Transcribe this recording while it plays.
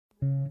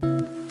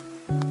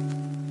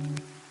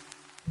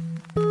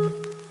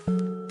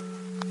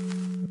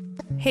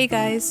Hey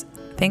guys,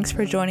 thanks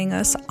for joining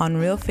us on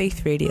Real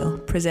Faith Radio,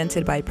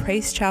 presented by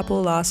Praise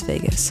Chapel Las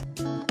Vegas.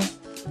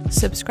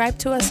 Subscribe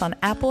to us on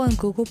Apple and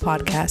Google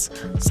Podcasts,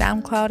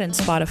 SoundCloud, and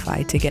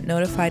Spotify to get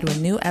notified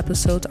when new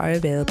episodes are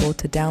available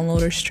to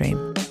download or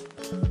stream.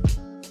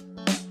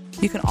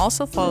 You can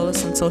also follow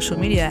us on social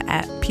media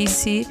at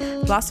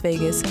PC Las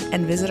Vegas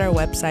and visit our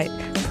website,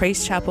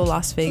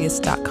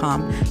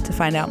 praisechapellasvegas.com, to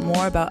find out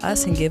more about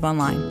us and give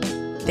online.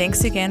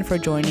 Thanks again for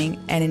joining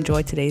and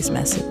enjoy today's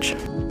message.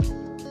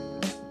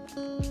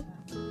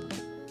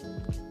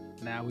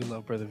 We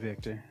love Brother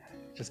Victor.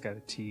 Just got to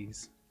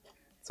tease.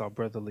 It's all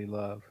brotherly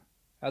love.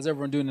 How's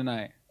everyone doing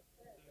tonight?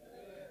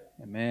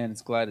 And man,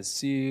 it's glad to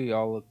see you.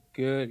 Y'all look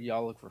good.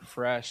 Y'all look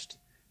refreshed.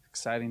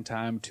 Exciting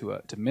time to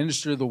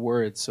minister the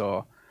word.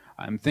 So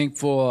I'm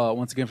thankful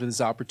once again for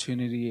this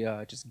opportunity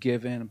just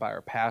given by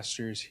our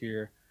pastors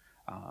here.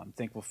 I'm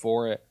thankful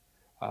for it.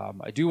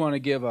 I do want to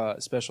give a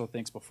special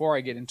thanks before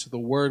I get into the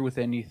word with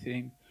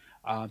anything.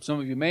 Some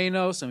of you may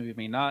know, some of you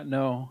may not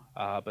know,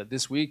 but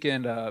this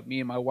weekend, me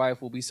and my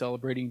wife will be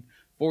celebrating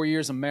 4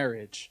 years of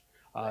marriage,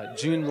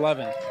 June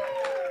 11th.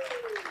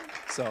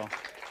 So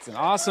it's an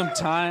awesome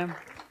time.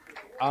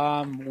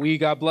 We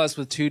got blessed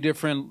with two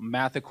different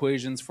math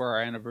equations for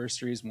our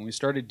anniversaries. When we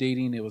started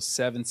dating, it was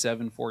 7,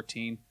 7,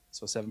 14.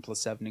 So 7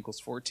 plus 7 equals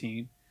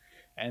 14.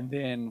 And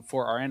then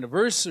for our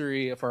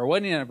anniversary, for our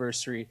wedding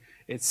anniversary,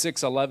 it's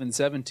 6, 11,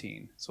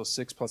 17. So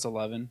 6 plus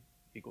 11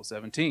 equals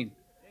 17.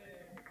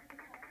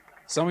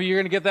 Some of you are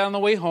going to get that on the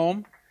way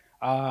home.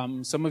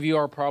 Some of you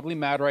are probably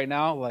mad right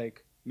now,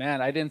 like,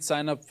 man, I didn't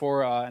sign up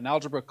for an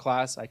algebra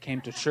class. I came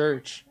to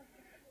church.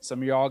 Some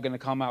of you are all going to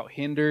come out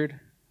hindered,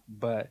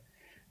 but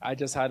I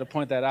just had to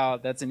point that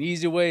out. That's an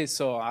easy way,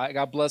 so I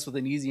got blessed with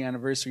an easy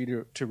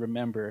anniversary to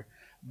remember.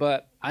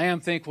 But I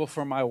am thankful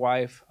for my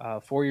wife.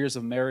 4 years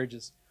of marriage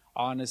is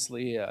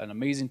honestly an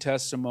amazing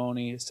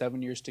testimony.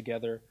 7 years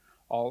together,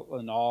 all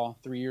in all,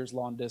 3 years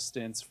long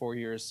distance, 4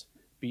 years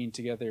being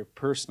together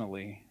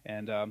personally.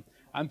 And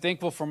I'm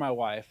thankful for my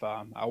wife.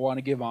 I want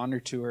to give honor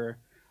to her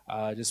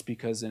just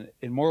because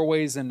in more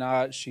ways than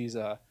not, she's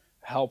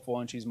helpful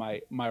and she's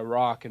my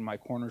rock and my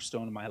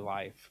cornerstone in my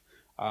life.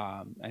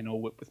 I know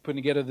with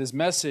putting together this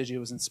message, it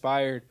was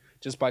inspired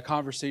just by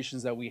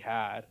conversations that we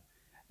had.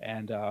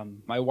 And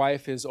my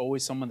wife is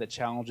always someone that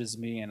challenges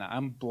me, and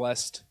I'm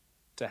blessed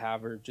to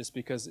have her just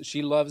because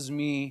she loves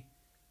me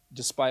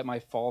despite my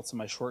faults and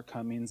my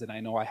shortcomings, and I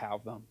know I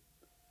have them.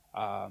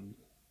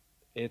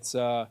 It's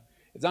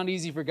not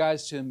easy for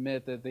guys to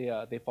admit that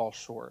they fall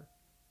short,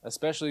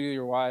 especially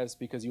your wives,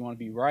 because you want to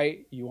be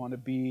right. You want to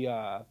be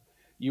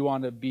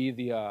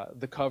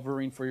the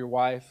covering for your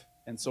wife,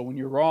 and so when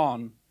you're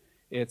wrong,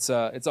 it's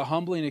a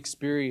humbling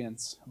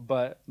experience.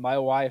 But my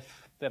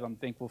wife, that I'm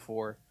thankful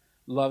for,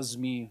 loves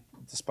me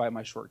despite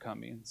my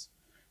shortcomings.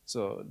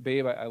 So,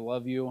 babe, I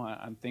love you.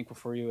 I'm thankful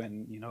for you,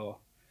 and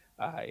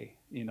I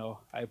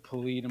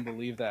plead and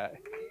believe that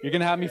you're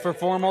gonna have me for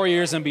 4 more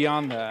years and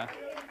beyond that.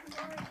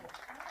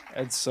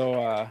 And so,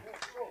 all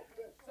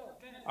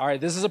right,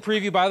 this is a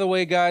preview, by the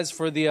way, guys,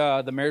 for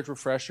the marriage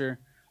refresher.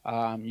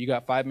 You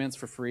got 5 minutes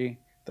for free.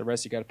 The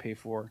rest you got to pay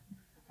for.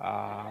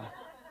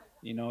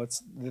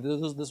 This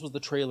was the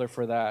trailer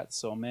for that.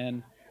 So,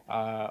 man,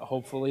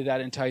 hopefully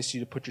that enticed you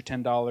to put your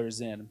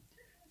 $10 in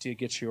to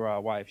get your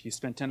wife. You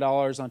spent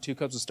 $10 on 2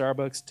 cups of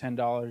Starbucks,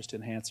 $10 to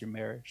enhance your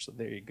marriage. So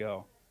there you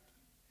go.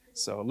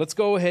 So let's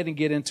go ahead and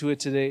get into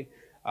it today.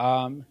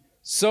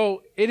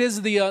 So it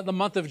is the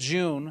month of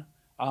June.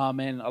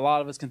 And a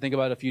lot of us can think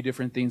about a few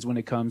different things when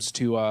it comes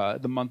to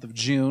the month of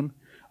June.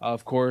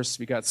 Of course,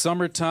 we got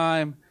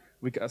summertime.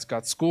 We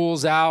got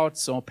schools out,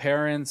 so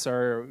parents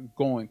are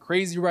going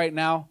crazy right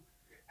now,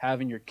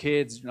 having your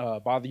kids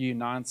bother you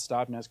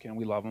nonstop. No, kidding,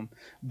 we love them.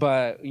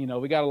 But,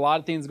 we got a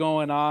lot of things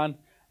going on.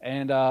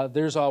 And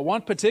there's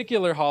one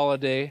particular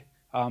holiday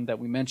that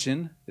we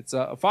mentioned. It's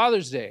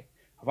Father's Day.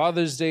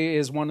 Father's Day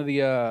is one of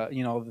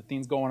the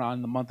things going on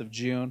in the month of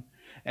June.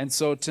 And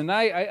so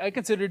tonight, I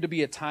consider it to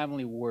be a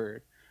timely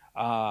word.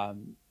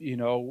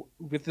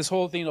 With this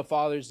whole thing of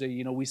Father's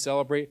Day, we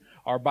celebrate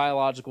our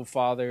biological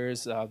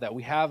fathers that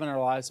we have in our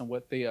lives and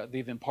what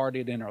they've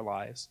imparted in our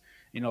lives.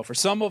 For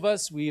some of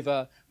us, we've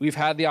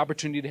had the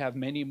opportunity to have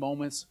many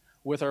moments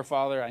with our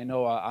father. I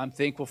know I'm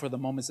thankful for the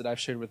moments that I've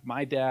shared with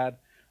my dad.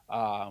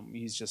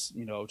 He's just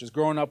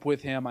growing up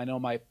with him. I know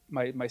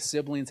my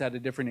siblings had a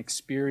different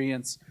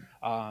experience.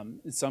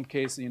 In some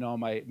cases,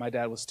 my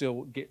dad was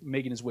still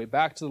making his way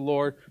back to the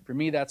Lord. For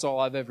me, that's all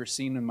I've ever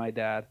seen in my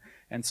dad.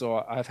 And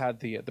so I've had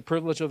the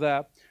privilege of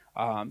that.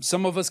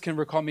 Some of us can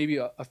recall maybe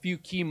a few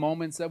key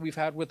moments that we've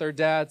had with our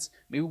dads.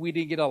 Maybe we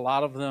didn't get a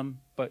lot of them,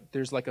 but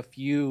there's like a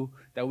few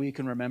that we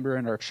can remember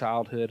in our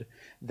childhood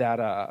that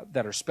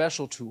are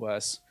special to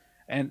us.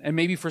 And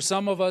maybe for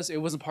some of us, it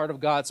wasn't part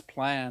of God's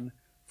plan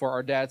for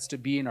our dads to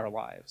be in our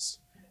lives.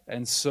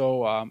 And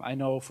so I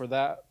know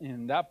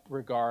in that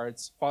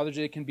regards, Father's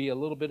Day can be a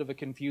little bit of a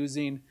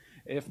confusing,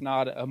 if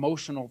not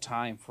emotional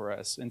time for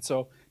us. And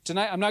so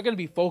tonight, I'm not going to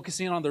be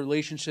focusing on the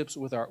relationships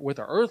with our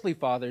earthly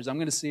fathers. I'm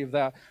going to save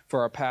that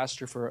for our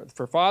pastor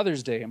for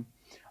Father's Day.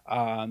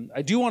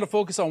 I do want to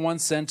focus on one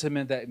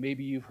sentiment that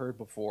maybe you've heard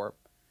before.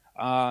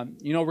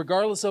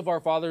 Regardless of our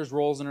Father's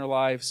roles in our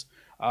lives,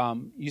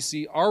 you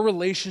see, our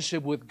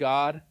relationship with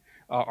God,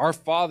 our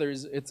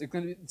fathers, it's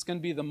going to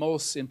be the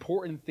most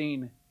important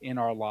thing in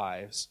our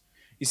lives.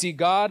 You see,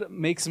 God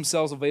makes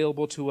himself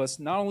available to us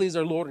not only as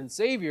our Lord and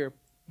Savior,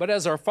 but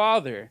as our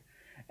Father.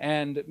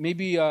 And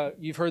maybe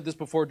you've heard this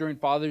before during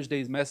Father's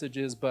Day's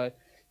messages, but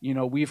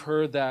we've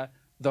heard that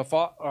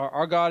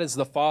our God is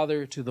the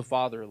Father to the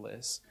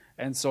fatherless.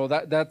 And so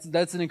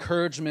that's an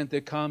encouragement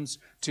that comes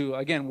to,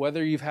 again,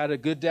 whether you've had a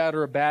good dad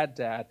or a bad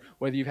dad,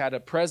 whether you've had a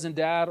present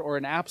dad or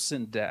an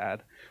absent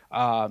dad.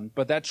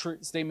 But that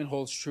statement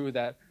holds true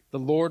that the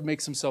Lord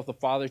makes himself the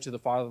Father to the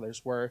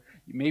fatherless, where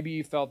maybe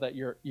you felt that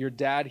your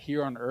dad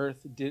here on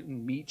earth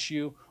didn't meet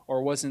you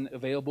or wasn't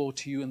available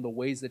to you in the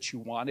ways that you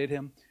wanted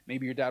him.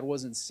 Maybe your dad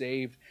wasn't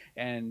saved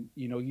and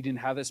you didn't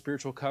have that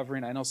spiritual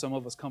covering. I know some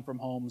of us come from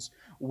homes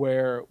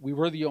where we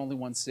were the only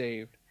ones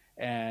saved.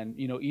 And,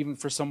 even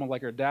for someone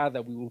like our dad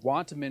that we would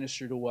want to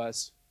minister to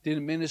us,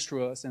 didn't minister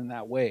to us in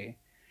that way.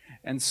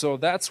 And so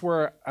that's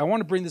where I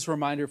want to bring this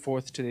reminder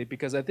forth today,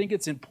 because I think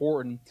it's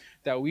important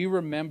that we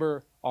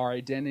remember our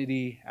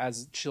identity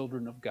as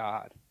children of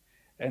God.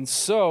 And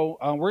so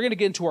we're going to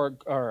get into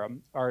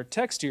our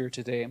text here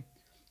today.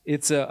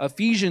 It's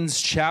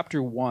Ephesians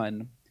chapter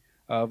 1,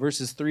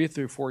 verses 3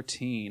 through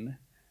 14.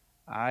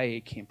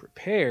 I came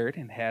prepared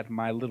and had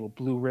my little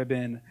blue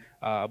ribbon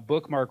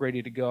bookmark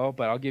ready to go,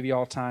 but I'll give you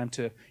all time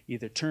to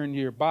either turn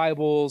your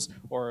Bibles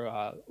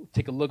or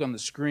take a look on the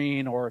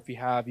screen, or if you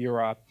have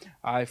your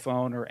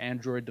iPhone or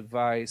Android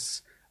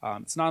device.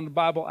 It's not in the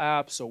Bible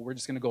app, so we're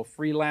just going to go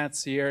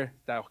freelance here.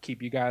 That'll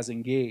keep you guys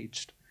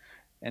engaged.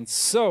 And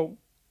so,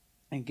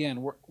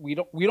 again, we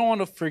don't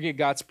want to forget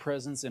God's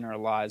presence in our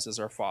lives as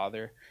our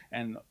Father.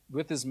 And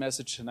with this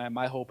message tonight,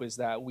 my hope is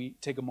that we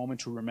take a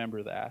moment to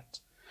remember that.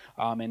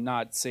 And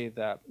not say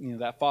that,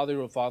 that father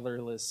or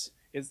fatherless,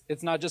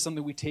 it's not just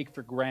something we take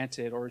for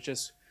granted or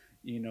just,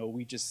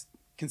 we just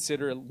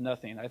consider it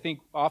nothing. I think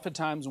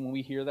oftentimes when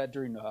we hear that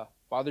during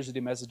Father's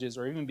Day messages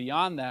or even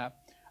beyond that,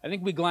 I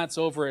think we glance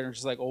over it and are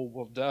just like, oh,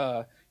 well,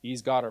 duh,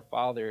 he's God our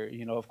Father.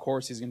 Of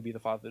course he's going to be the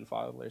father of the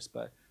fatherless.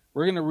 But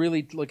we're going to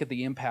really look at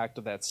the impact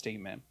of that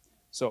statement.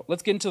 So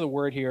let's get into the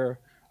word here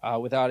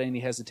without any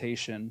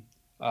hesitation.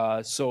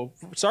 So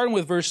starting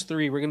with verse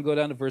 3, we're going to go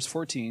down to verse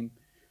 14.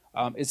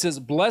 It says,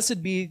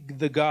 "Blessed be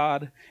the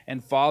God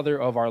and Father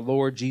of our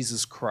Lord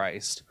Jesus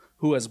Christ,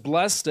 who has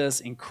blessed us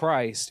in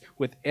Christ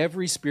with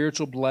every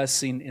spiritual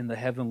blessing in the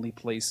heavenly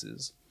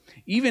places,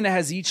 even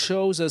as he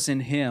chose us in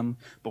him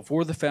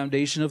before the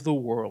foundation of the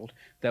world,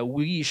 that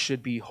we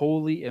should be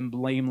holy and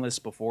blameless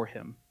before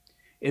him.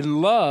 In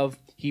love,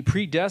 he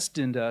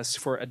predestined us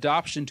for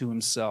adoption to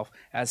himself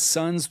as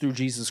sons through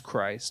Jesus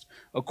Christ,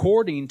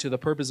 according to the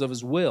purpose of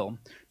his will,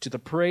 to the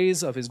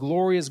praise of his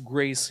glorious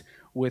grace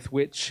with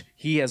which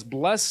he has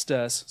blessed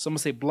us." Someone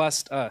say,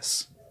 blessed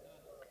us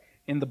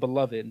in the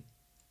beloved.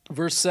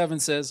 Verse 7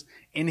 says,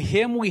 "In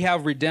him we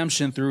have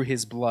redemption through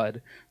his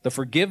blood, the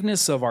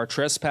forgiveness of our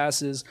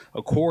trespasses,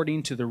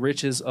 according to the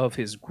riches of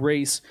his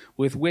grace,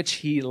 with which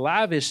he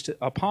lavished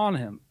upon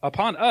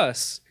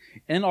us,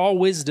 in all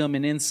wisdom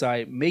and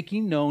insight,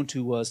 making known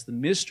to us the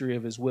mystery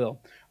of his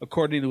will,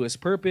 according to his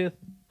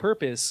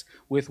purpose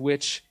with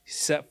which he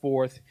set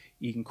forth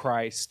in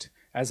Christ,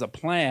 as a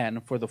plan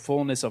for the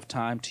fullness of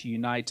time to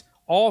unite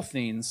all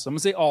things," someone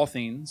say all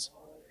things,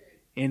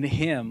 "in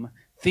him,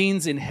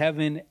 things in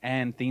heaven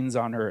and things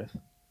on earth.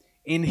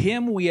 In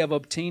him we have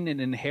obtained an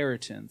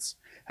inheritance,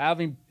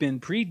 having been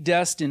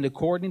predestined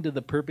according to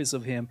the purpose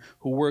of him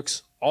who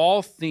works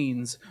all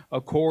things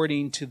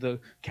according to the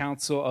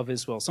counsel of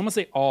his will." Someone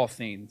say all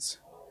things.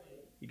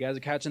 You guys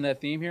are catching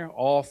that theme here?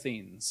 All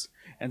things.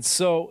 And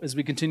so, as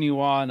we continue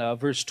on,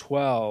 verse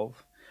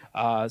 12,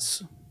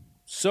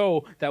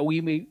 so that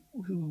we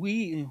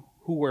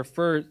who were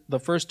the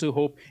first to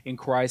hope in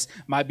Christ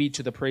might be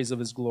to the praise of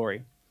his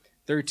glory.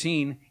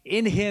 13,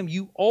 "In him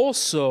you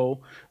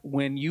also,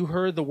 when you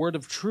heard the word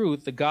of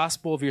truth, the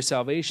gospel of your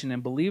salvation,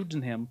 and believed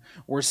in him,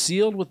 were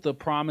sealed with the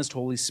promised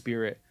Holy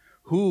Spirit,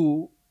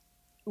 who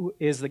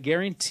is the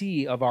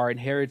guarantee of our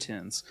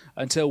inheritance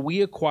until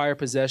we acquire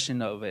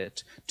possession of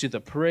it, to the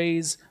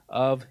praise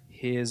of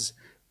his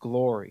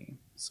glory."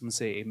 Someone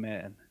say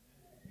amen.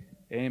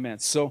 Amen.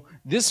 So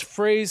this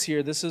phrase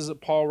here, this is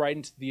Paul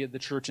writing to the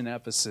church in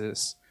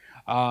Ephesus.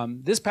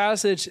 This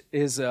passage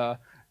is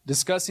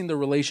discussing the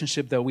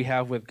relationship that we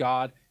have with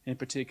God, in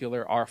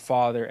particular our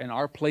Father, and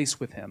our place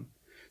with him.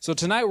 So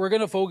tonight we're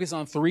going to focus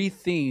on three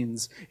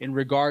themes in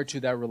regard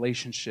to that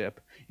relationship.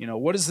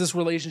 What does this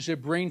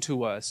relationship bring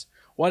to us?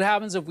 What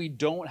happens if we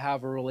don't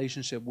have a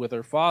relationship with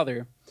our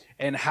Father?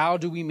 And how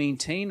do we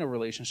maintain a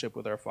relationship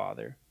with our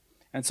Father?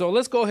 And so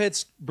let's go ahead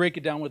and break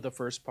it down with the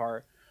first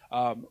part.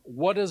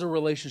 What does a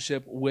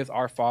relationship with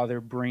our Father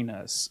bring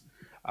us?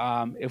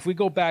 If we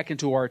go back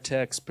into our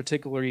text,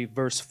 particularly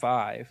verse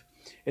 5,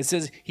 it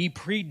says, "He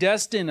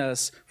predestined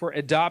us for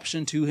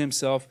adoption to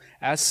himself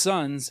as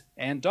sons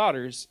and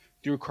daughters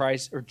through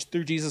Christ, or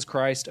through Jesus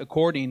Christ,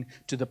 according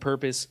to the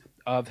purpose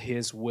of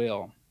his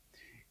will."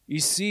 You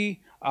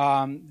see,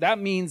 that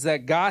means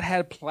that God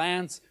had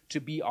plans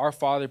to be our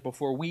Father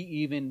before we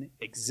even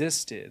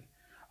existed.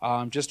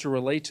 Just to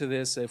relate to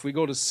this, if we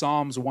go to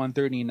Psalms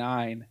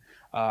 139,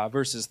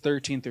 verses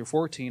 13 through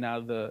 14 out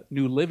of the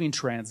New Living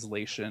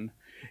Translation,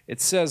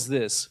 it says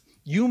this: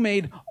 "You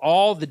made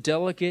all the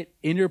delicate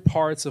inner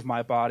parts of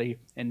my body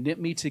and knit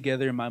me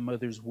together in my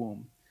mother's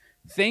womb.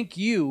 Thank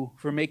you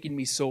for making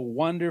me so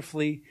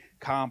wonderfully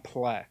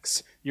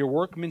complex. Your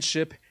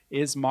workmanship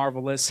is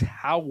marvelous.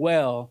 How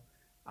well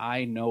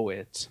I know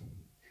it."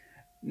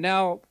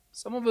 Now,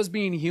 some of us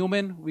being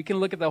human, we can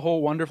look at the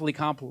whole wonderfully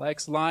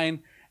complex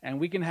line and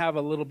we can have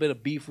a little bit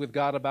of beef with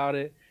God about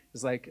it.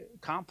 It's like,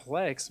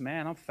 complex,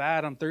 man, I'm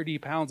fat, I'm 30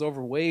 pounds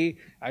overweight,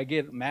 I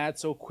get mad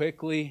so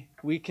quickly.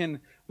 We can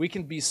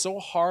be so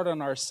hard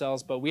on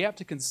ourselves, but we have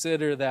to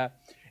consider that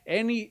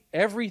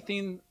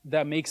everything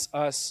that makes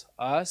us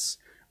us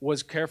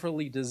was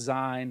carefully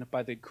designed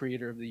by the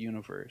creator of the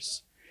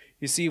universe.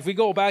 You see, if we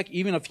go back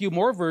even a few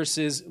more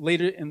verses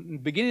later in the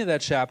beginning of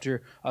that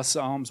chapter,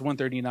 Psalms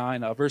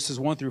 139, verses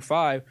 1 through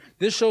 5,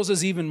 this shows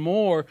us even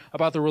more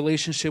about the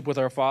relationship with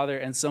our Father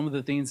and some of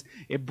the things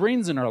it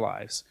brings in our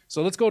lives.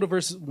 So let's go to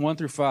verses 1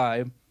 through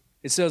 5.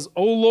 It says,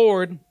 "O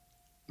Lord,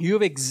 you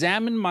have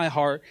examined my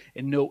heart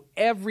and know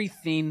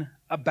everything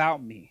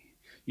about me.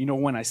 You know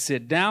when I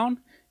sit down,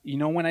 you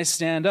know when I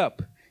stand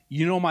up.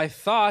 You know my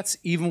thoughts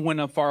even when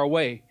I'm far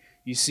away.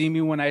 You see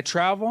me when I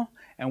travel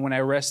and when I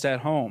rest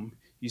at home.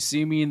 You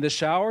see me in the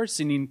shower,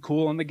 singing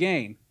cool on the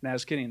gain." Nah,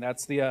 just kidding.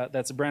 That's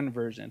the Brandon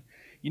version.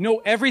 "You know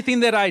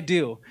everything that I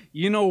do.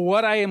 You know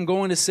what I am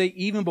going to say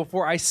even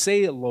before I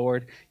say it,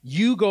 Lord.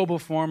 You go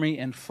before me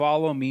and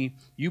follow me.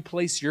 You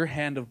place your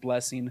hand of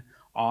blessing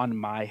on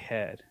my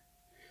head."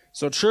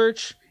 So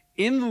church,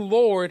 in the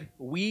Lord,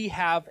 we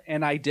have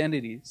an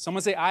identity.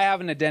 Someone say, "I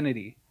have an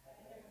identity."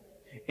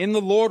 In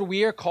the Lord,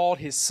 we are called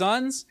his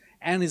sons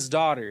and his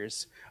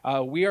daughters.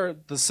 We are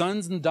the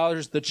sons and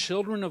daughters, the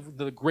children of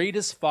the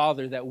greatest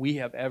Father that we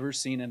have ever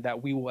seen and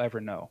that we will ever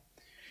know.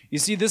 You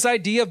see, this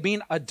idea of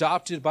being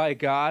adopted by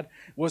God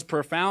was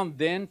profound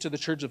then to the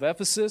church of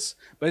Ephesus,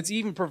 but it's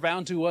even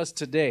profound to us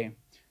today.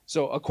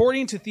 So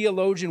according to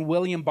theologian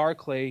William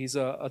Barclay, he's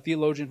a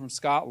theologian from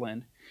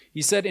Scotland,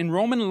 he said, "In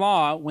Roman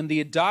law, when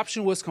the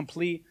adoption was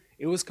complete,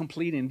 it was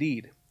complete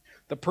indeed.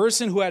 The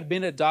person who had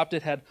been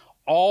adopted had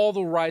all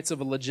the rights of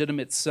a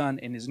legitimate son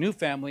in his new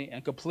family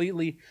and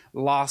completely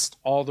lost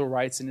all the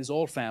rights in his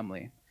old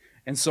family."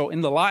 And so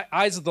in the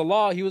eyes of the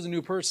law, he was a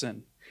new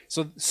person.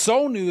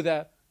 So new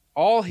that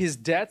all his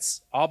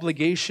debts,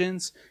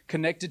 obligations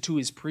connected to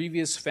his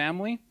previous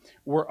family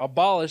were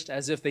abolished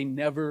as if they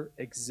never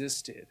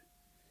existed.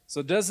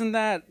 So doesn't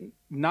that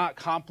not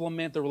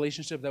complement the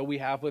relationship that we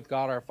have with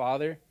God our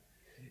Father?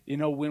 You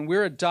know, when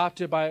we're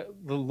adopted by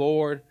the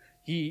Lord,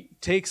 he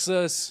takes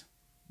us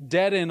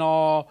dead and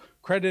all,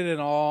 credit and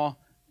all,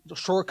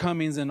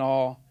 shortcomings and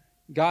all.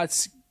 God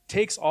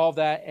takes all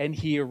that and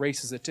he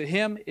erases it. To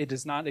him, it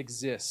does not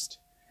exist.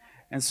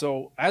 And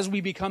so as we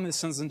become his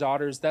sons and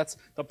daughters, that's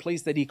the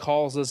place that he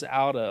calls us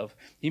out of.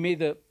 He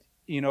made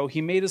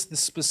us the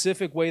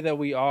specific way that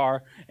we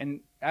are. And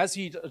as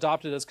he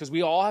adopted us, because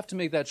we all have to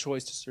make that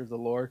choice to serve the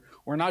Lord.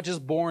 We're not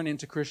just born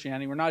into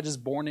Christianity. We're not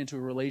just born into a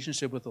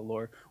relationship with the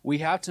Lord. We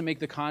have to make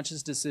the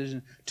conscious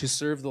decision to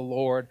serve the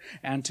Lord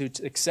and to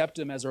accept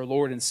him as our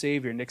Lord and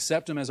Savior and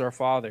accept him as our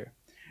Father.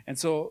 And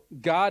so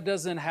God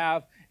doesn't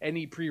have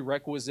any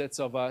prerequisites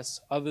of us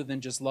other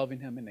than just loving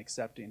him and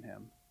accepting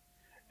him.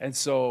 And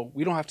so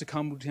we don't have to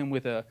come to him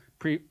with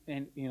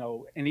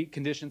any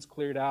conditions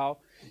cleared out.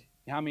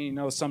 How many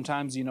know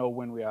sometimes,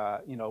 when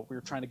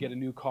we're trying to get a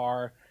new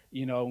car,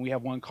 and we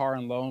have one car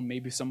on loan,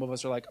 maybe some of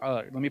us are like,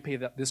 let me pay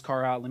this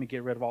car out. Let me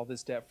get rid of all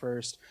this debt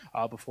first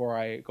before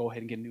I go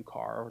ahead and get a new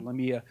car. Or let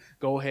me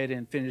go ahead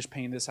and finish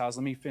paying this house.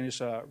 Let me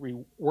finish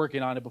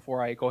working on it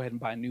before I go ahead and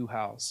buy a new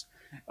house.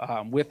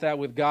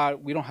 With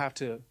God, we don't have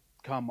to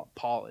come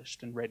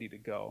polished and ready to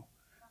go.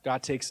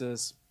 God takes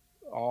us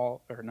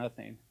all or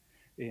nothing,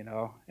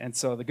 And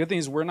so the good thing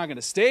is we're not going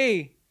to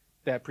stay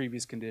that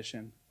previous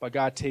condition, but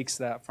God takes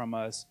that from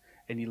us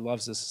and he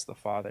loves us as the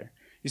Father.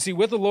 You see,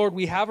 with the Lord,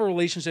 we have a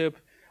relationship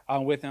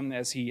with him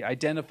as he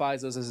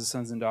identifies us as his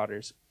sons and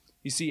daughters.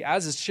 You see,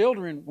 as his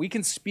children, we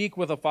can speak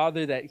with a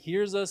Father that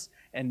hears us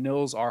and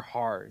knows our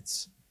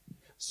hearts.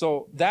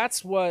 So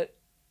that's what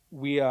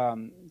a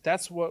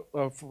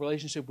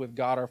relationship with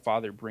God our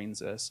Father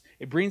brings us.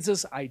 It brings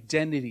us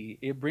identity.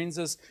 It brings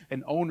us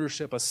an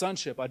ownership, a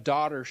sonship, a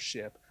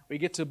daughtership. We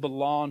get to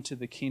belong to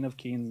the King of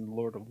Kings and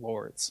Lord of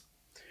Lords.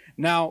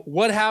 Now,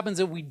 what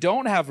happens if we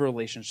don't have a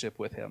relationship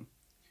with him?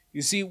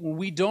 You see, when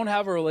we don't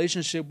have a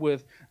relationship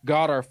with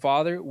God our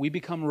Father, we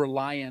become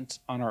reliant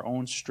on our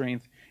own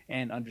strength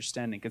and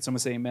understanding. Can someone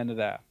say amen to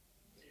that?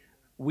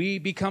 We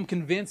become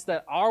convinced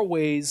that our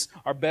ways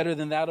are better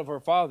than that of our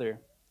Father.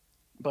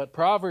 But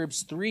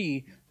Proverbs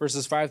 3,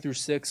 verses 5 through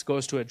 6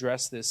 goes to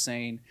address this,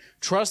 saying,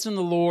 "Trust in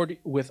the Lord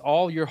with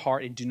all your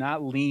heart and do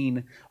not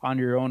lean on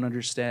your own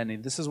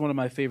understanding." This is one of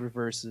my favorite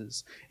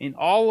verses. "In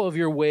all of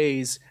your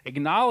ways,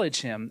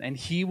 acknowledge him, and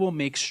he will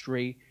make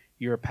straight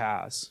your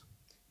paths."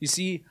 You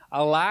see,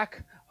 a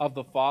lack of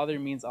the Father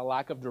means a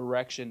lack of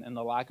direction and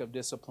a lack of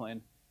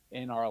discipline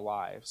in our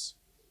lives.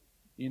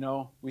 You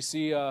know, we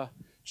see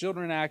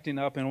children acting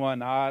up and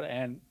whatnot,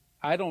 and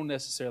I don't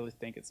necessarily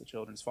think it's the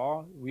children's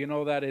fault. We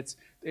know that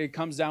it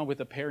comes down with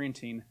the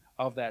parenting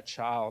of that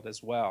child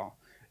as well.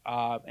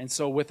 And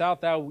so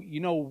without that, you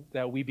know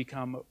that we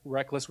become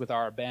reckless with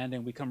our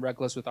abandon. We become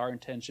reckless with our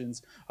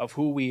intentions of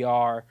who we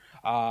are.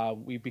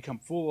 We become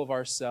full of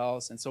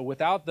ourselves. And so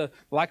without the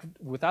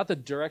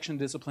direction and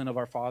discipline of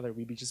our Father,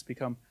 we just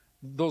become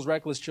those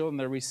reckless children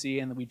that we see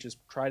and that we just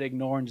try to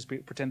ignore and just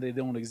pretend they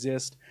don't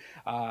exist.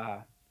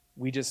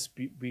 We just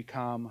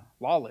become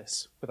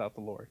lawless without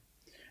the Lord.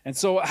 And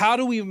so how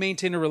do we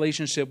maintain a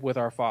relationship with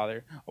our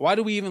Father? Why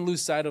do we even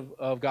lose sight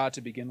of God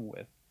to begin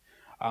with?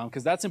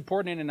 Because that's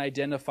important in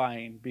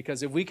identifying.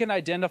 Because if we can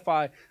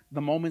identify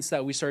the moments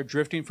that we start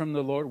drifting from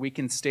the Lord, we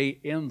can stay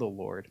in the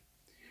Lord.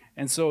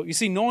 And so, you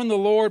see, knowing the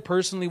Lord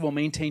personally will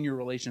maintain your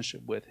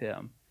relationship with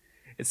Him.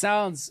 It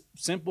sounds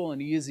simple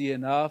and easy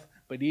enough,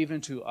 but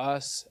even to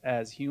us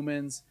as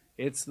humans,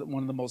 it's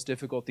one of the most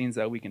difficult things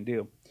that we can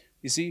do.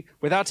 You see,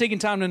 without taking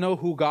time to know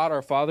who God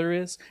our Father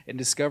is and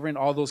discovering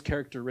all those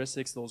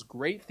characteristics, those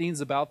great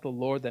things about the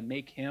Lord that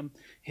make Him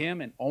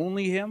and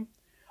only Him,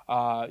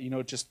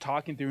 just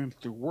talking through Him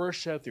through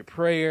worship, through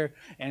prayer,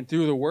 and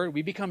through the Word,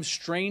 we become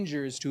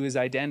strangers to His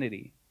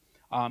identity.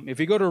 If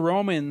we go to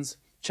Romans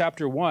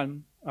chapter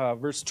 1,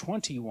 verse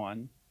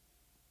 21,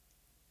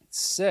 it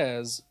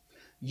says,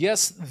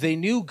 "Yes, they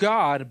knew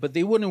God, but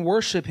they wouldn't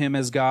worship Him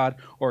as God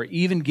or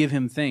even give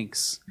Him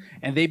thanks.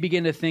 And they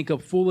began to think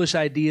of foolish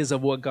ideas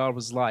of what God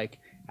was like.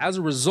 As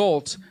a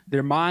result,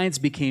 their minds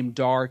became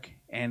dark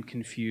and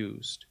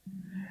confused."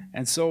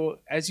 And so,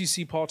 as you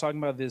see Paul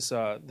talking about this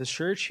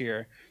church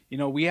here,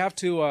 we have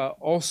to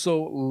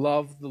also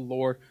love the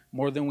Lord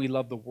more than we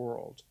love the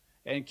world.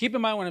 And keep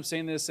in mind when I'm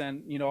saying this,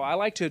 and, I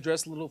like to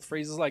address little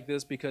phrases like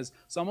this because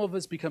some of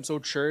us become so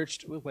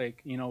churched,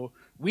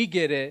 we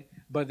get it,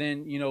 but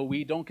then,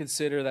 we don't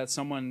consider that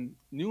someone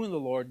new in the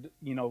Lord,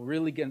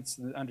 really gets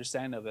the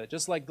understanding of it.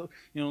 Just like,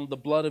 the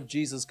blood of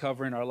Jesus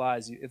covering our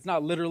lives. It's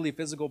not literally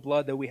physical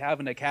blood that we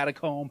have in a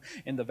catacomb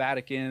in the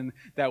Vatican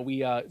that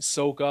we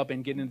soak up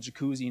and get in a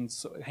jacuzzi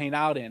and hang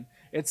out in.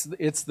 It's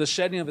the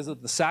shedding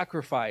of the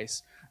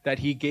sacrifice that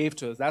He gave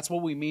to us. That's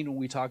what we mean when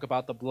we talk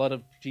about the blood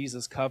of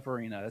Jesus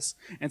covering us.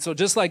 And so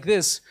just like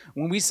this,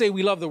 when we say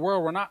we love the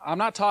world, I'm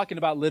not talking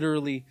about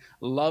literally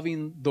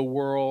loving the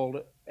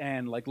world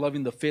and like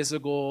loving the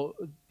physical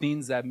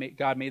things that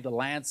God made, the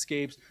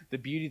landscapes, the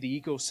beauty,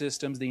 the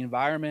ecosystems, the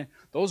environment.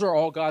 Those are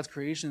all God's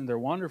creation. They're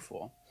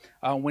wonderful.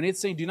 When it's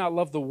saying do not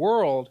love the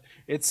world,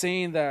 it's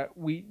saying that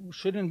we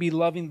shouldn't be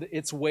loving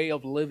its way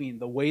of living,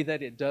 the way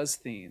that it does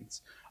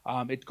things.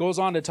 It goes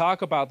on to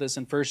talk about this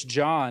in 1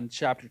 John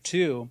chapter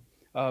 2,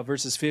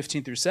 verses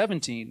 15 through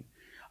 17.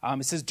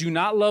 It says, "Do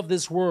not love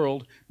this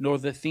world, nor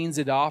the things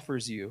it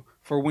offers you.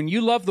 For when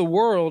you love the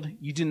world,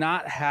 you do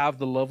not have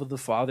the love of the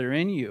Father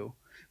in you.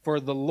 For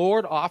the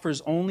Lord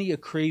offers only a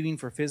craving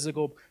for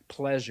physical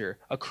pleasure,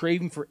 a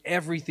craving for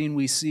everything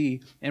we see,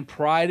 and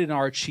pride in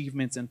our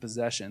achievements and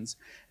possessions.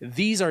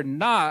 These are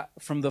not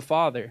from the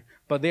Father,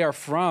 but they are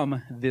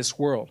from this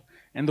world.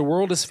 And the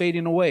world is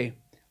fading away,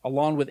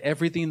 along with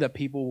everything that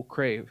people will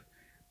crave.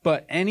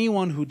 But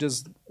anyone who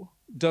does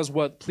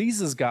what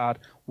pleases God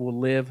will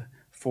live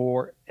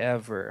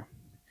forever."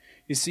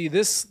 You see,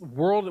 this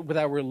world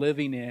that we're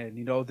living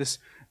in,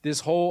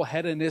 this whole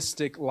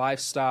hedonistic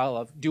lifestyle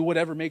of do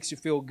whatever makes you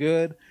feel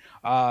good,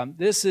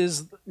 this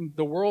is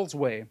the world's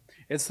way.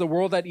 It's the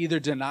world that either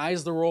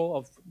denies the role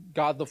of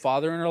God the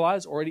Father in our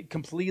lives or it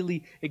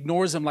completely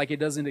ignores Him like it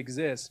doesn't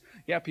exist.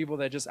 You have people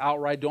that just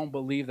outright don't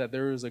believe that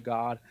there is a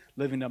God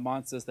living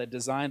amongst us that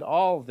designed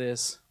all of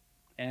this,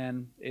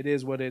 and it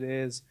is what it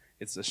is.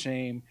 It's a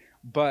shame,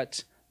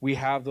 but we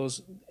have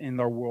those in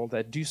our world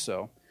that do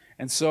so.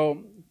 And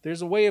so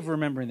there's a way of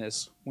remembering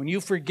this. When you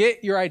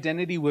forget your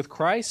identity with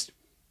Christ,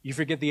 you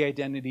forget the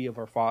identity of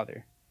our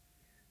Father.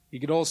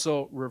 You could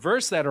also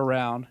reverse that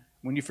around.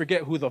 When you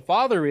forget who the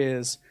Father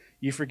is,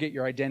 you forget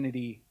your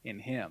identity in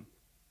Him.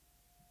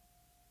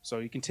 So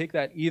you can take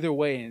that either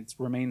way and it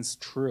remains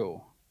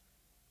true.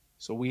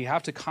 So we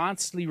have to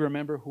constantly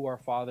remember who our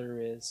Father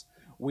is.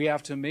 We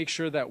have to make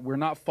sure that we're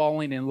not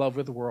falling in love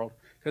with the world.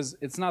 Because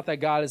it's not that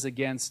God is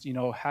against,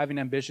 having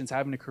ambitions,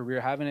 having a career,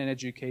 having an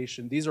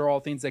education. These are all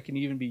things that can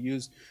even be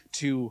used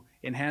to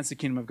enhance the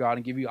kingdom of God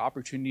and give you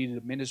opportunity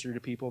to minister to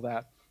people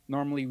that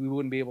normally we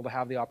wouldn't be able to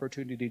have the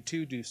opportunity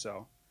to do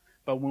so.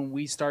 But when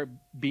we start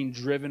being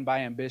driven by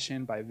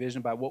ambition, by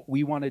vision, by what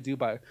we want to do,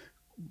 by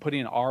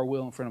putting our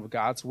will in front of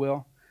God's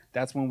will,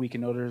 that's when we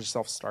can notice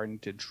ourselves starting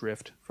to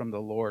drift from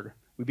the Lord.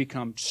 We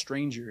become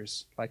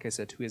strangers, like I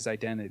said, to His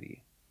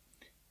identity.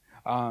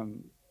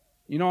 I'm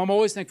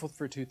always thankful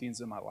for two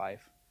things in my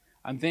life.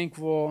 I'm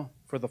thankful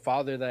for the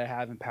Father that I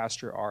have in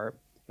Pastor Art.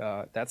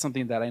 That's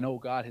something that I know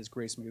God has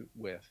graced me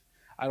with.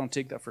 I don't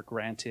take that for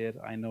granted.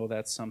 I know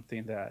that's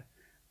something that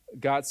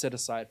God set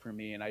aside for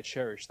me, and I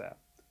cherish that.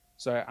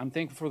 So I'm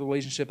thankful for the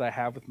relationship that I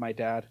have with my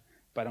dad,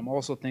 but I'm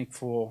also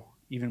thankful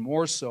even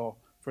more so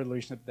for the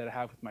relationship that I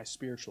have with my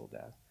spiritual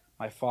dad,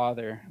 my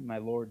Father, my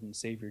Lord and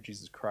Savior,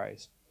 Jesus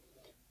Christ.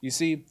 You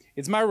see,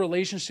 it's my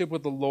relationship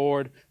with the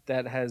Lord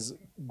that has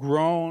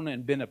grown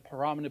and been a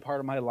prominent part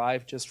of my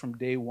life just from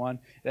day one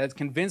that has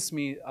convinced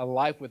me a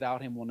life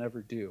without him will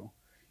never do.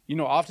 You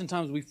know,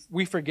 oftentimes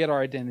we forget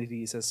our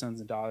identities as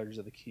sons and daughters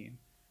of the King,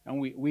 and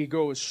we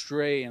go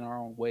astray in our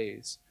own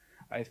ways.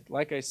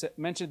 Like I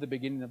mentioned at the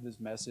beginning of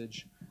this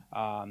message,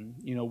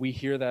 you know, we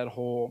hear that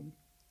whole,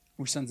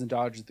 we're sons and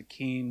daughters of the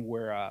King,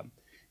 where,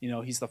 you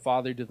know, he's the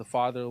father to the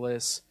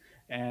fatherless.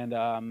 And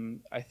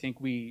I think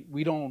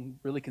we don't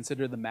really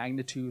consider the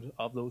magnitude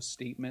of those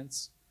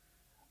statements,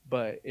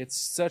 but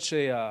it's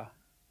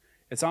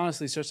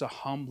honestly such a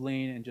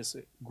humbling and just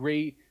a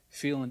great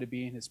feeling to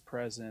be in his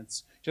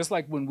presence. Just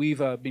like when we've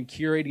been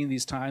curating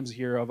these times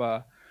here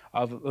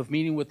of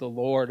meeting with the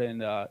Lord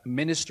and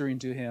ministering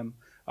to him,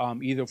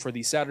 either for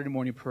these Saturday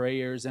morning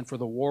prayers and for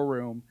the war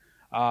room.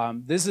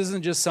 This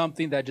isn't just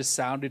something that just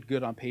sounded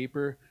good on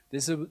paper.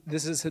 This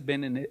has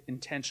been an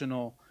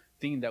intentional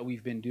thing that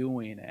we've been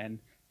doing. And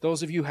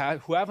those of you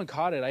who haven't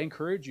caught it, I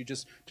encourage you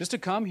just to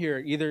come here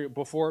either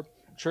before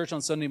church on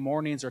Sunday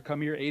mornings or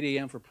come here 8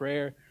 a.m. for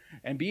prayer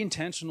and be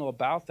intentional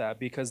about that,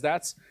 because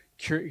that's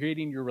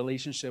creating your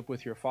relationship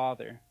with your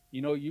Father.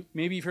 You know,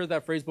 maybe you've heard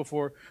that phrase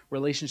before,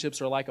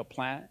 relationships are like a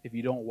plant. If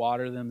you don't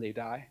water them, they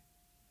die.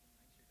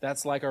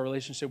 That's like our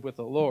relationship with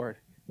the Lord.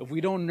 If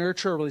we don't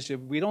nurture a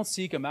relationship, if we don't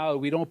seek him out,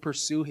 if we don't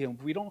pursue him,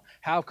 if we don't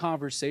have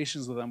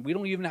conversations with him, we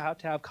don't even have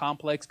to have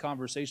complex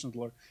conversations with the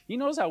Lord. He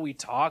knows how we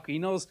talk. He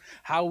knows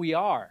how we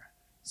are.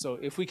 So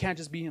if we can't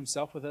just be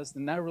himself with us,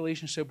 then that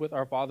relationship with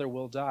our Father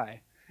will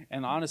die.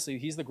 And honestly,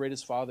 he's the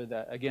greatest Father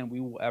that, again,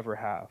 we will ever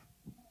have.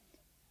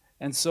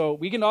 And so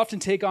we can often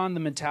take on the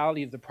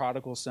mentality of the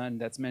prodigal son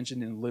that's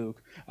mentioned in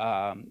Luke.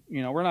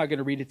 You know, we're not going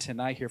to read it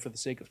tonight here for the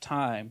sake of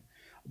time,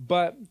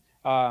 but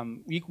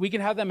we can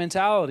have that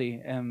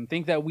mentality and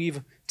think that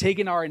we've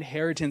taken our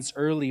inheritance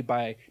early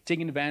by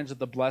taking advantage of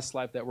the blessed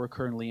life that we're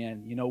currently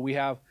in. You know, we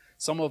have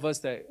some of us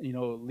that, you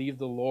know, leave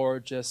the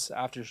Lord just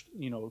after,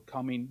 you know,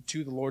 coming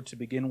to the Lord to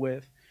begin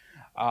with.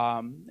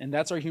 And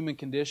that's our human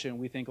condition.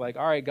 We think like,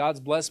 all right,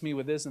 God's blessed me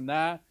with this and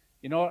that.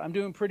 You know what? I'm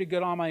doing pretty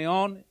good on my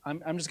own.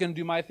 I'm just going to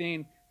do my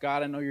thing.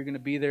 God, I know you're going to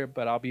be there,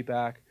 but I'll be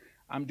back.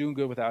 I'm doing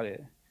good without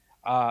it.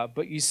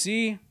 But you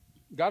see,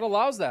 God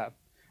allows that.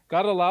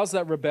 God allows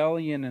that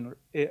rebellion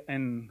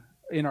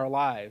in our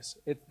lives.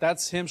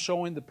 That's him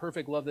showing the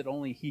perfect love that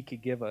only he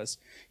could give us.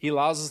 He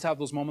allows us to have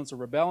those moments of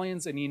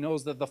rebellions, and he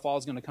knows that the fall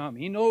is going to come.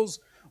 He knows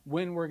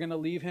when we're going to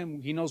leave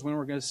him. He knows when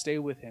we're going to stay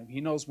with him.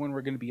 He knows when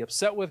we're going to be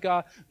upset with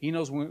God. He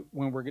knows when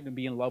we're going to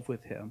be in love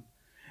with him.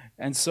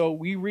 And so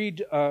we read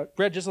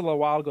just a little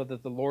while ago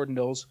that the Lord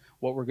knows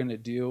what we're going to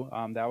do.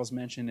 That was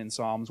mentioned in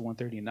Psalms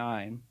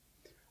 139.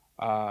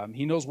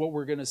 He knows what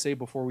we're going to say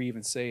before we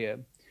even say it.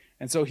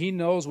 And so he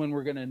knows when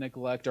we're going to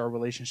neglect our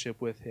relationship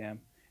with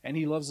him, and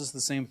he loves us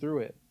the same through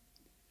it.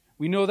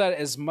 We know that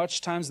as much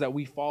times that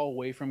we fall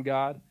away from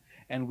God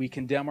and we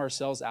condemn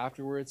ourselves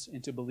afterwards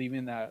into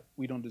believing that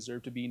we don't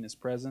deserve to be in his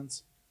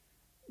presence,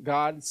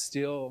 God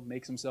still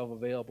makes himself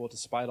available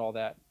despite all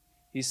that.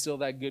 He's still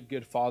that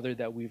good Father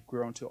that we've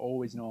grown to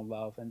always know and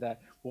love, and that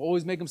will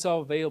always make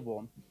himself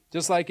available.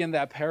 Just like in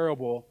that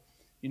parable,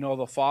 you know,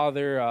 the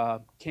father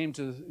came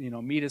to, you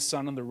know, meet his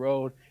son on the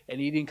road, and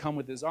he didn't come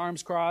with his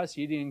arms crossed.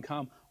 He didn't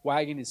come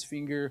wagging his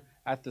finger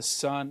at the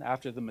son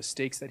after the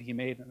mistakes that he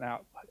made. And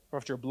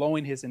after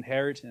blowing his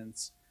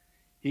inheritance,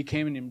 he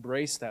came and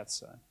embraced that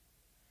son.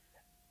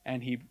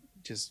 And he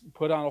just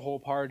put on a whole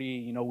party.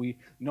 You know, we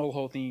know the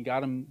whole thing. He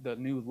got him the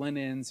new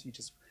linens. He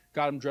just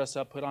got him dressed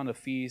up, put on a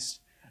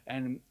feast.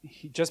 And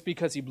just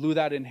because he blew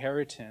that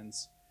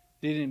inheritance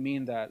didn't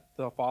mean that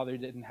the father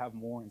didn't have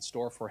more in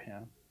store for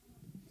him.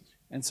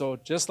 And so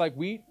just like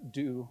we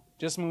do,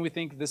 just when we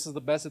think this is the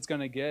best it's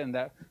going to get, and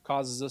that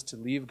causes us to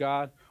leave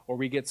God, or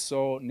we get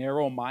so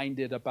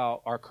narrow-minded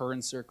about our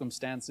current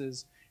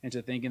circumstances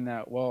into thinking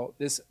that, well,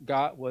 this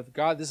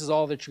is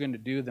all that you're going to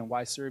do, then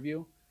why serve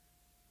you?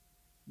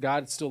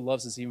 God still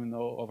loves us even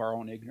though of our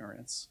own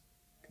ignorance.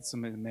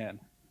 Man,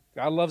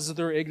 God loves us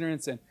through our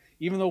ignorance, and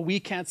even though we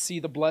can't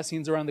see the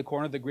blessings around the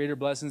corner, the greater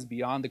blessings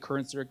beyond the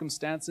current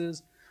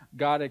circumstances,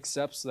 God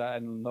accepts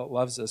that and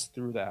loves us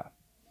through that.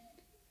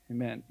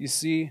 Amen. You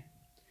see,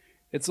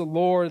 it's a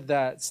Lord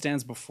that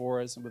stands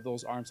before us with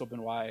those arms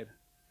open wide.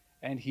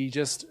 And he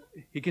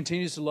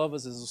continues to love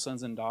us as his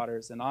sons and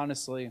daughters. And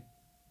honestly,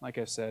 like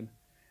I've said,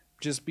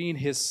 just being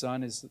his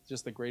son is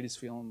just the greatest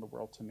feeling in the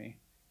world to me.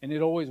 And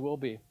it always will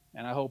be.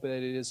 And I hope that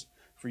it is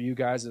for you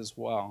guys as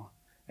well.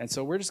 And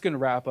so we're just going to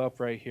wrap up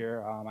right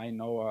here. I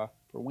know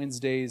for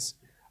Wednesdays,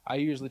 I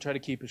usually try to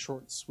keep it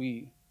short and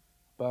sweet.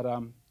 But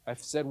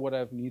I've said what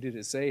I've needed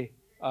to say.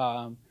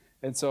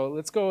 And so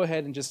let's go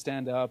ahead and just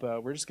stand up.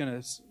 We're just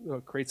going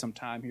to create some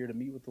time here to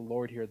meet with the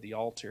Lord here at the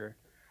altar.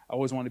 I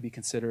always want to be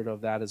considerate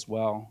of that as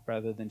well,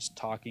 rather than just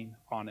talking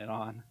on and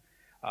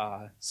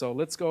on. So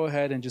let's go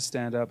ahead and just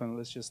stand up, and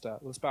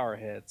let's bow our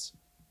heads.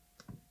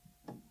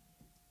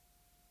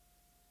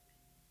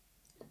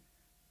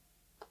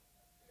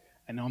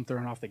 I know I'm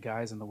throwing off the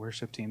guys in the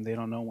worship team. They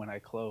don't know when I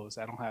close.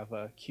 I don't have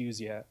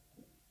cues yet.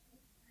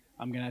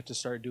 I'm going to have to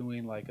start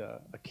doing like a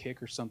kick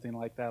or something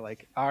like that.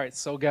 Like, all right,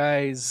 so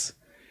guys,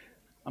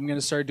 I'm going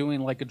to start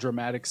doing like a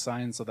dramatic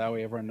sign so that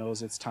way everyone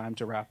knows it's time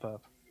to wrap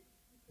up.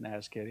 Nah,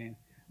 just kidding.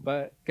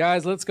 But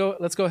guys, let's go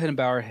ahead and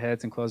bow our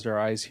heads and close our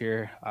eyes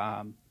here.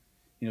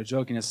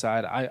 Joking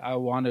aside, I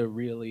want to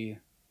really,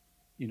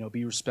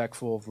 be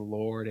respectful of the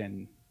Lord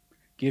and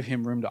give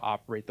him room to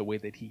operate the way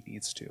that he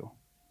needs to.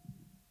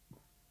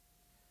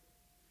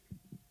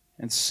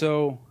 And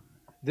so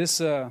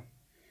this, I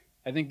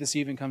think this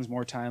even comes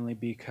more timely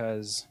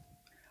because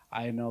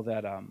I know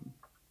that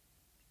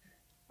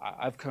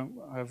I've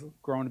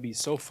grown to be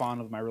so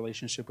fond of my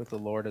relationship with the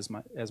Lord as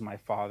my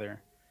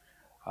father.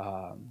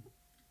 I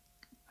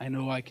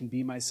know I can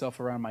be myself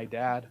around my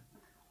dad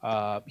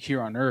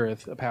here on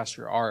earth,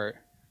 Pastor Art,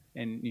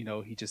 and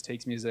he just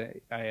takes me as I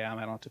am.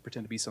 I don't have to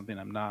pretend to be something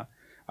I'm not.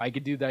 I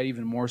could do that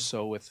even more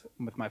so with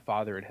my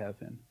Father in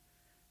heaven.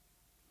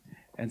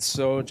 And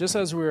so just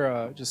as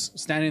we're just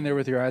standing there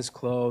with your eyes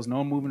closed,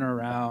 no moving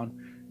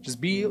around, just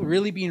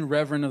really being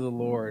reverent of the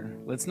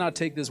Lord. Let's not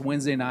take this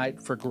Wednesday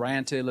night for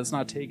granted. Let's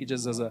not take it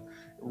just as a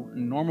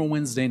normal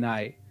Wednesday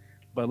night,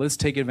 but let's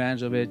take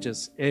advantage of it,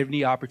 just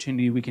any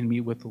opportunity we can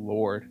meet with the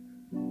Lord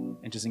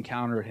and just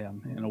encounter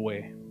him in a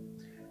way.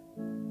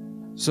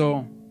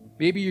 So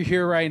maybe you're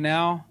here right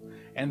now,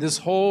 and this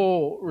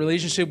whole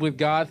relationship with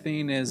God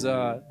thing is,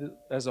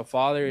 as a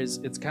father,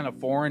 it's kind of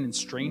foreign and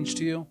strange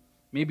to you.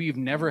 Maybe you've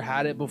never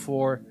had it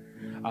before.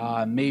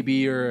 Maybe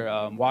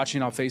you're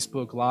watching on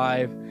Facebook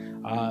Live.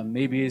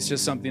 Maybe it's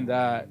just something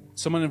that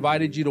someone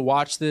invited you to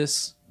watch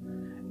this,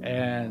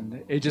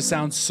 and it just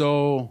sounds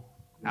so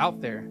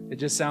out there. It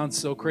just sounds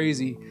so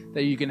crazy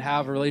that you can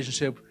have a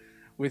relationship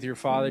with your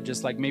father,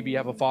 just like maybe you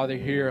have a father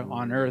here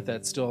on earth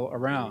that's still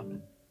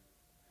around.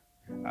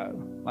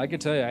 I can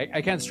tell you,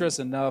 I can't stress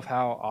enough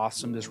how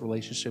awesome this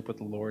relationship with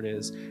the Lord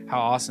is,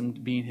 how awesome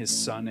being his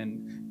son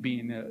and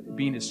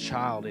being his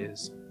child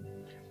is.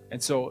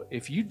 And so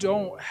if you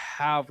don't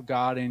have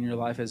God in your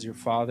life as your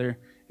father,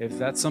 if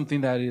that's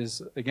something that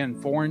is, again,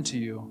 foreign to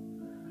you,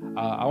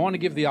 I want to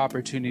give the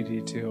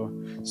opportunity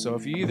to. So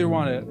if you either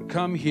want to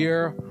come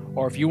here,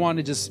 or if you want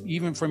to just,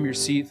 even from your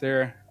seat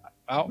there,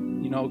 God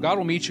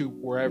will meet you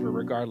wherever,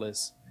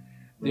 regardless.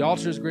 The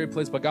altar is a great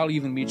place, but God will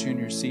even meet you in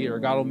your seat, or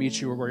God will meet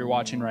you where you're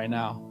watching right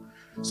now.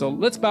 So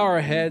let's bow our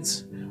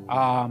heads.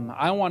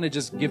 I want to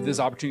just give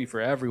this opportunity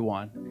for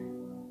everyone,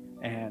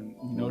 and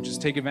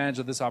just take advantage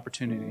of this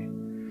opportunity.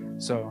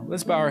 So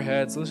let's bow our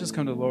heads. Let's just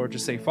come to the Lord.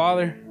 Just say,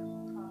 Father,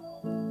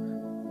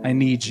 I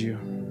need you.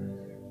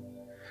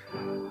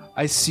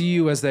 I see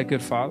you as that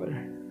good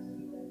father.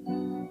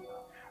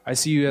 I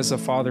see you as a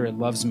father that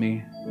loves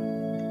me.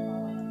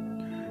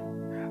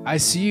 I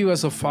see you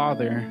as a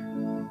father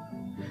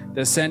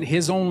that sent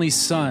his only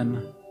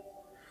son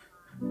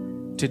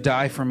to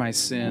die for my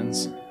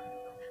sins,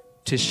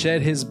 to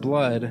shed his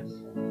blood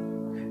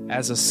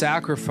as a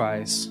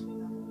sacrifice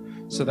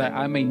so that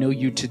I may know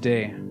you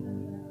today.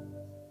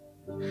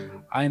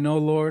 I know,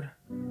 Lord,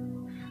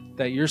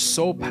 that you're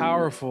so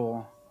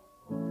powerful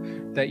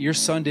that your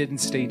son didn't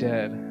stay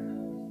dead,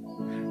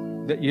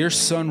 that your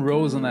son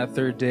rose on that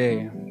third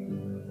day,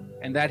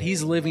 and that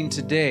he's living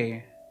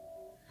today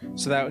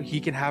so that he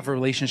can have a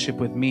relationship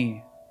with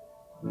me.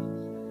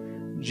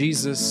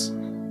 Jesus,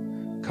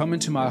 come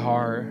into my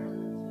heart.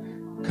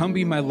 Come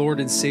be my Lord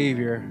and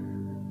Savior.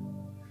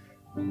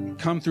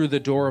 Come through the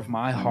door of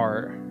my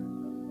heart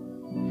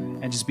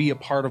and just be a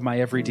part of my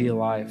everyday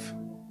life.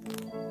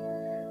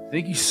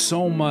 Thank you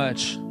so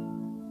much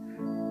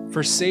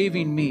for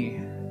saving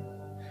me,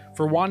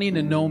 for wanting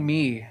to know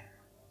me,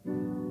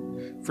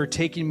 for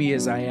taking me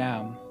as I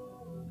am.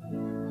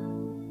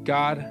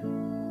 God,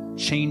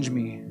 change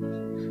me,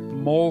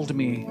 mold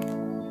me,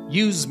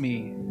 use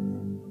me.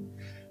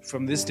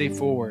 From this day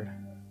forward,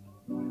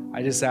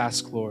 I just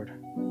ask, Lord,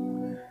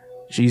 in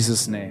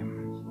Jesus'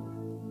 name,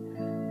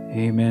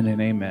 amen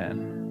and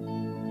amen.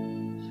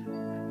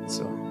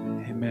 So,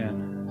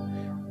 amen.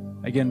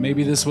 Again,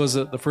 maybe this was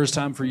the first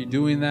time for you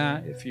doing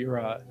that. If you're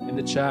in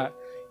the chat,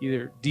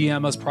 either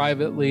DM us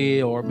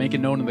privately or make a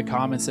note in the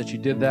comments that you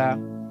did that.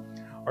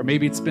 Or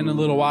maybe it's been a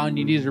little while and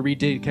you needed to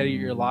rededicate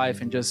your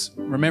life and just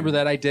remember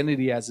that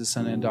identity as a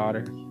son and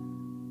daughter.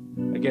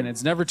 Again,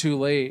 it's never too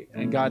late,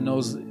 and God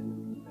knows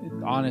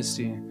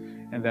honesty,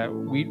 and that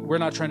we're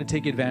not trying to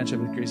take advantage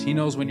of it, because he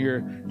knows when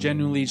you're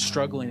genuinely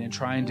struggling and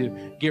trying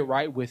to get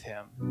right with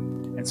him.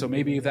 And so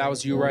maybe if that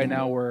was you right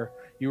now, where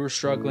you were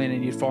struggling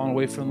and you'd fallen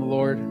away from the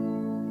Lord,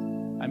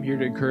 I'm here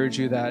to encourage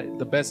you that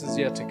the best is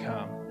yet to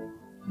come.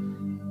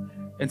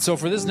 And so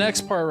for this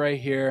next part right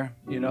here,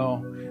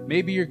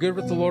 maybe you're good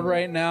with the Lord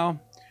right now,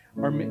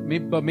 but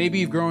maybe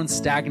you've grown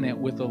stagnant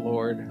with the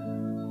Lord.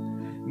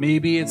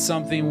 Maybe it's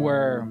something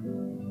where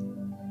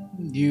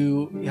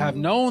you have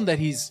known that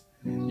he's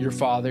your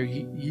father.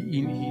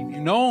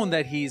 You've known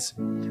that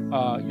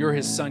you're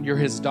his son, you're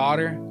his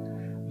daughter,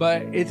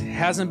 but it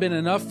hasn't been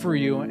enough for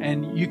you,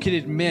 and you can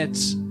admit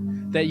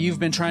that you've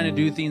been trying to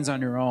do things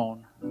on your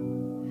own.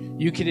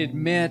 You can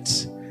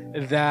admit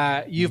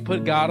that you've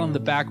put God on the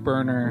back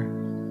burner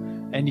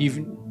and you've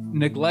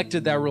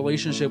neglected that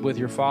relationship with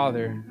your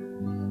Father,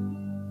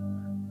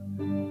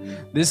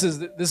 this is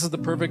the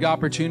perfect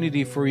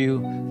opportunity for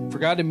you, for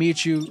God to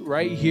meet you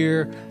right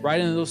here, right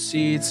in those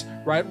seats,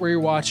 right where you're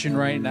watching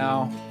right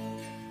now,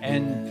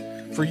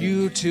 and for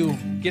you to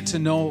get to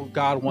know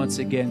God once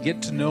again,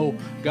 get to know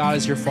God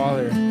as your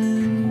Father.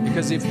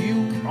 Because if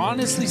you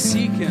honestly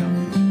seek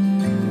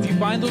Him, if you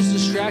find those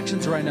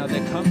distractions right now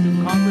that come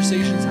through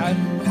conversations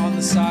having on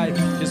the side,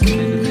 just with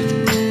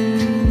individuals,